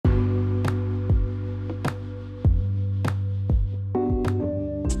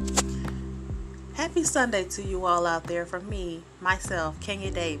Happy Sunday to you all out there from me, myself,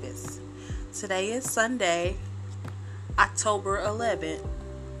 Kenya Davis. Today is Sunday, October 11th,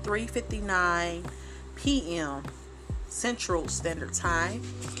 3:59 p.m. Central Standard Time.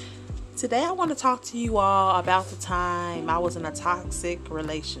 Today I want to talk to you all about the time I was in a toxic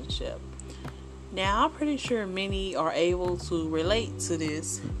relationship. Now, I'm pretty sure many are able to relate to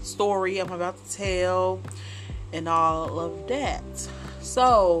this story I'm about to tell and all of that.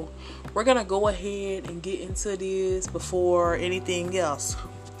 So, we're going to go ahead and get into this before anything else.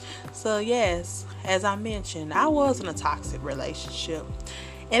 So, yes, as I mentioned, I was in a toxic relationship.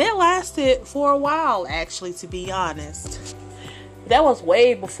 And it lasted for a while, actually, to be honest. That was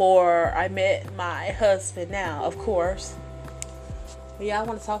way before I met my husband now, of course. But yeah, I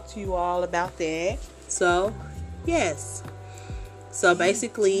want to talk to you all about that. So, yes. So,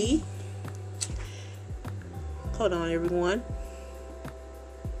 basically, hold on, everyone.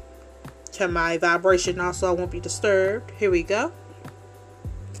 Turn my vibration off so I won't be disturbed. Here we go.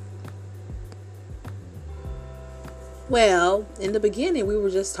 Well, in the beginning, we were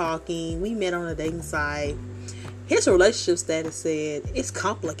just talking. We met on a dating site. His relationship status said it's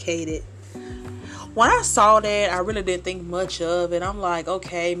complicated. When I saw that, I really didn't think much of it. I'm like,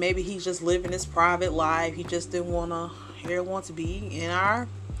 okay, maybe he's just living his private life. He just didn't want everyone to be in our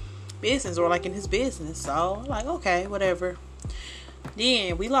business or like in his business. So, I'm like, okay, whatever.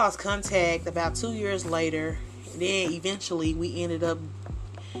 Then we lost contact about 2 years later. Then eventually we ended up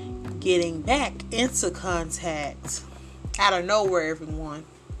getting back into contact out of nowhere, everyone.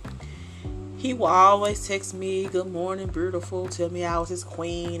 He will always text me, good morning, beautiful, tell me I was his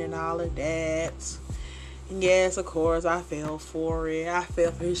queen and all of that. And yes, of course, I fell for it. I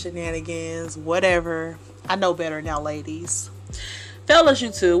fell for his shenanigans, whatever. I know better now, ladies. Fellas, you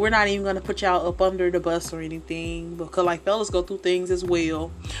too. We're not even going to put y'all up under the bus or anything, because like fellas go through things as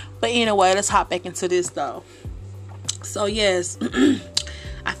well. But anyway, let's hop back into this though. So yes,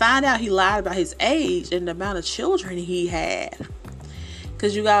 I found out he lied about his age and the amount of children he had.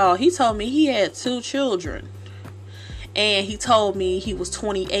 Because he told me he had 2 children. And he told me he was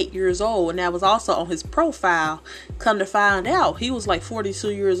 28 years old. And that was also on his profile. Come to find out, he was like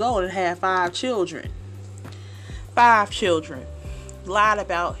 42 years old and had 5 children. 5 children. Lied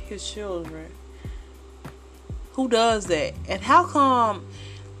about his children. Who does that? And how come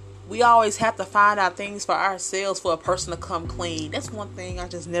we always have to find out things for ourselves for a person to come clean? That's one thing I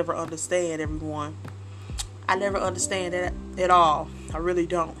just never understand, everyone. I never understand that at all. I really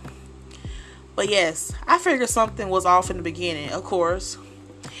don't. But yes, I figured something was off in the beginning. Of course,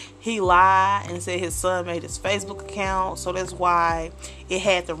 he lied and said his son made his Facebook account, so that's why it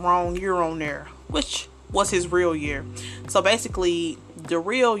had the wrong year on there, which was his real year. So basically, the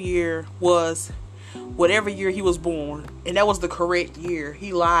real year was whatever year he was born, and that was the correct year.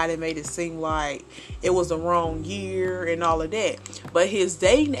 He lied and made it seem like it was the wrong year and all of that. But his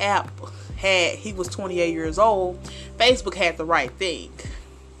dating app he was 28 years old. Facebook had the right thing.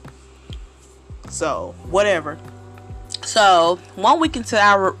 So, whatever. So, 1 week into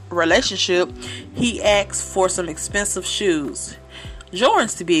our relationship, he asked for some expensive shoes.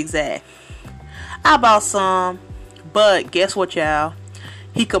 Jordans to be exact. I bought some, but guess what, y'all?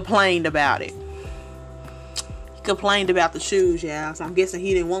 He complained about it. He complained about the shoes, y'all. So, I'm guessing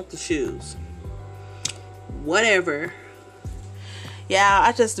he didn't want the shoes. Whatever. Yeah,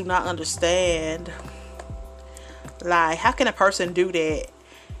 I just do not understand. Like, how can a person do that?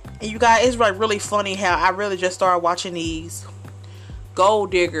 And you guys, it's like really funny how I really just started watching these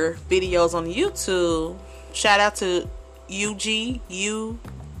gold digger videos on YouTube. Shout out to UGY.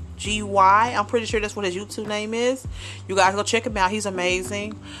 I'm pretty sure that's what his YouTube name is. You guys go check him out. He's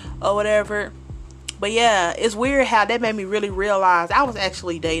amazing. Or whatever. But yeah, it's weird how that made me really realize I was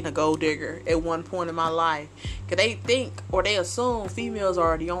actually dating a gold digger at one point in my life. Because they think or they assume females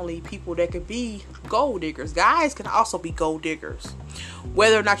are the only people that can be gold diggers. Guys can also be gold diggers.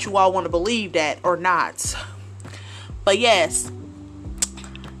 Whether or not you all want to believe that or not. But yes.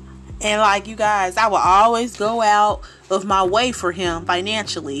 And like you guys, I will always go out of my way for him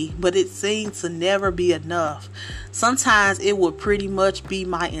financially. But it seemed to never be enough. Sometimes it would pretty much be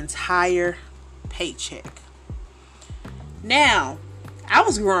my entire paycheck. Now, I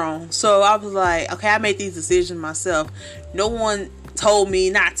was grown, so I was like, okay, I made these decisions myself. No one told me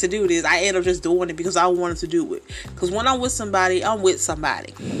not to do this. I ended up just doing it because I wanted to do it. Because when I'm with somebody, I'm with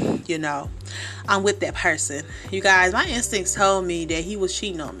somebody. You know, I'm with that person. You guys, my instincts told me that he was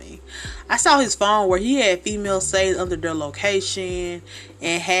cheating on me. I saw his phone where he had females saved under their location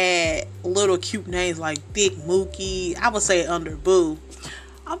and had little cute names like Thick Mookie. I would say under Boo.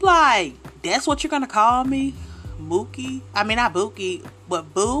 I'm like, that's what you're gonna call me? Mookie? I mean, not Bookie,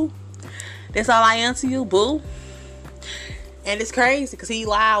 but Boo? That's all I am to you, boo. And it's crazy because he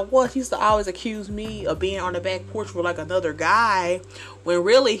lied. What? He used to always accuse me of being on the back porch with like another guy, when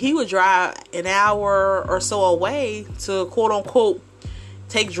really he would drive an hour or so away to quote unquote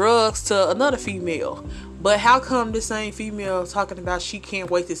take drugs to another female. But how come this same female talking about she can't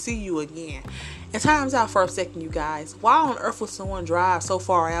wait to see you again? And time's out for a second, you guys. Why on earth would someone drive so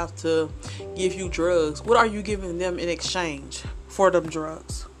far out to give you drugs? What are you giving them in exchange for them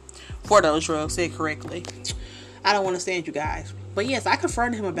drugs? For those drugs, say it correctly. I don't understand, you guys. But yes, I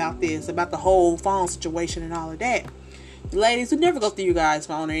confronted him about this, about the whole phone situation and all of that. Ladies, we never go through you guys'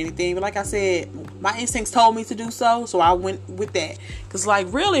 phone or anything. But like I said, my instincts told me to do so. So I went with that. Because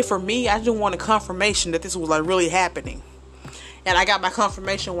like really for me, I just wanted confirmation that this was like really happening. And I got my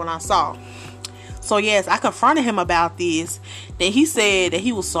confirmation when I saw. So yes, I confronted him about this. Then he said that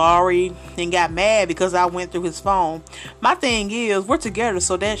he was sorry and got mad because I went through his phone. My thing is, we're together,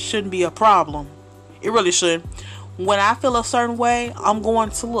 so that shouldn't be a problem. It really should. When I feel a certain way, I'm going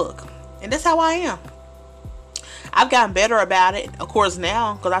to look. And that's how I am. I've gotten better about it, of course,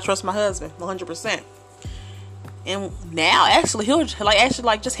 now, because I trust my husband 100%. And now, actually, he'll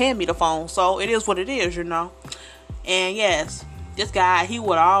just hand me the phone. So it is what it is, you know. And yes, this guy, he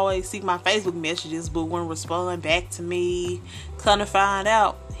would always see my Facebook messages, but wouldn't respond back to me. Come to find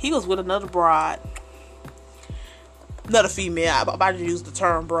out, he was with another broad. Another female. I'm about to use the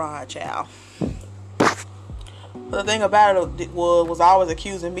term broad, child. But the thing about it was always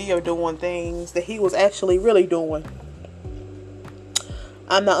accusing me of doing things that he was actually really doing.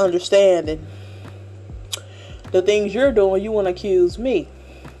 I'm not understanding. The things you're doing, you want to accuse me.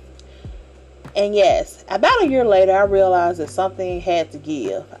 And yes, about a year later, I realized that something had to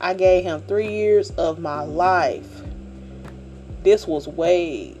give. I gave him 3 years of my life. This was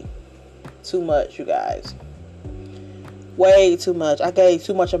way too much, you guys. Way too much. I gave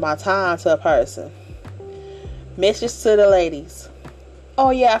too much of my time to a person. Message to the ladies.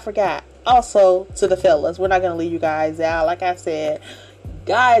 Oh yeah, I forgot. Also to the fellas. We're not going to leave you guys out. Like I said,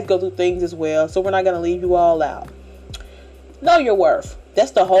 guys go through things as well. So we're not going to leave you all out. Know your worth.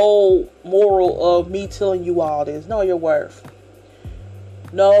 That's the whole moral of me telling you all this. Know your worth.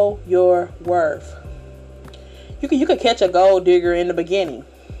 Know your worth. You could catch a gold digger in the beginning.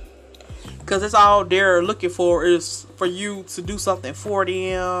 Because it's all they're looking for is for you to do something for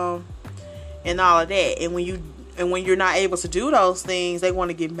them. And all of that. And when you're not able to do those things, they want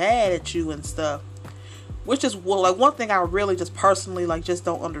to get mad at you and stuff. Which is like one thing I really just personally like just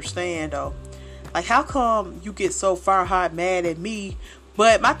don't understand though. Like how come you get so far hot mad at me?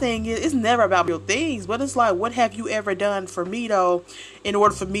 But my thing is, it's never about your things. But it's like, what have you ever done for me though, in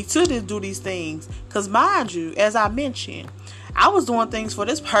order for me to do these things? Because mind you, as I mentioned, I was doing things for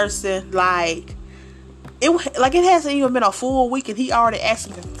this person like it hasn't even been a full week and he already asked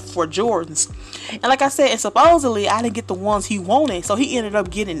me for Jordans. And like I said, and supposedly I didn't get the ones he wanted, so he ended up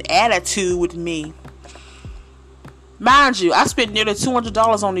getting an attitude with me. Mind you, I spent nearly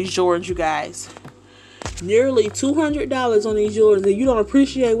 $200 on these Jordans, you guys. Nearly $200 on these Jordans, and you don't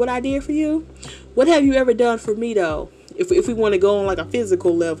appreciate what I did for you? What have you ever done for me though? If we want to go on like a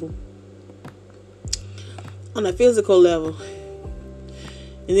physical level. On a physical level.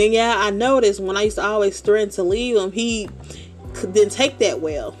 And then yeah, I noticed when I used to always threaten to leave him, he didn't take that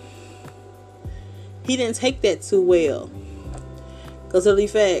well. He didn't take that too well. Because of the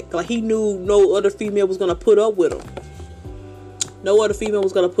fact, like he knew no other female was going to put up with him. No other female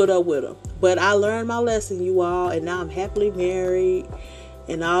was going to put up with him. But I learned my lesson, you all. And now I'm happily married.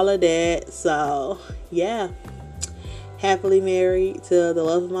 And all of that. So, yeah. Happily married to the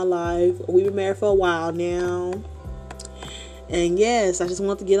love of my life. We've been married for a while now. And yes, I just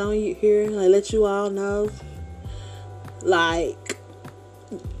want to get on here and let you all know. Like,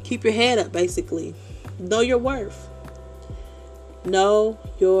 keep your head up, basically. Know your worth. Know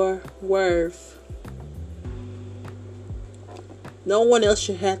your worth. No one else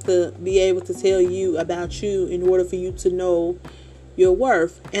should have to be able to tell you about you in order for you to know your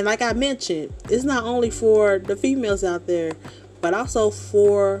worth. And like I mentioned, it's not only for the females out there, but also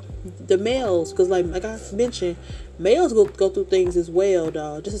for the males. Because like I mentioned, males go through things as well,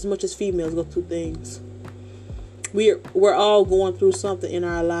 dog. Just as much as females go through things. We're all going through something in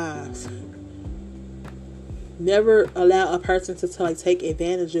our lives. Never allow a person to take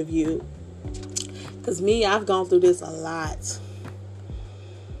advantage of you. Because me, I've gone through this a lot.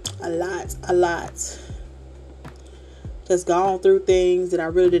 A lot. Just gone through things that I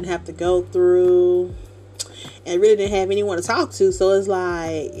really didn't have to go through. And really didn't have anyone to talk to. So it's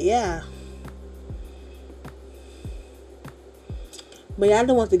like, yeah. But yeah, I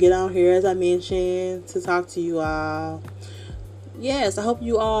don't want to get on here, as I mentioned, to talk to you all. yes, I hope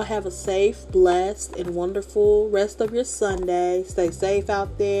you all have a safe, blessed, and wonderful rest of your Sunday. Stay safe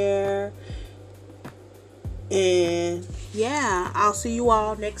out there. And yeah, I'll see you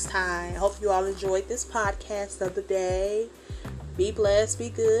all next time. I hope you all enjoyed this podcast of the day. Be blessed, be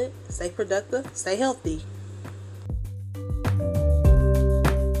good, stay productive, stay healthy.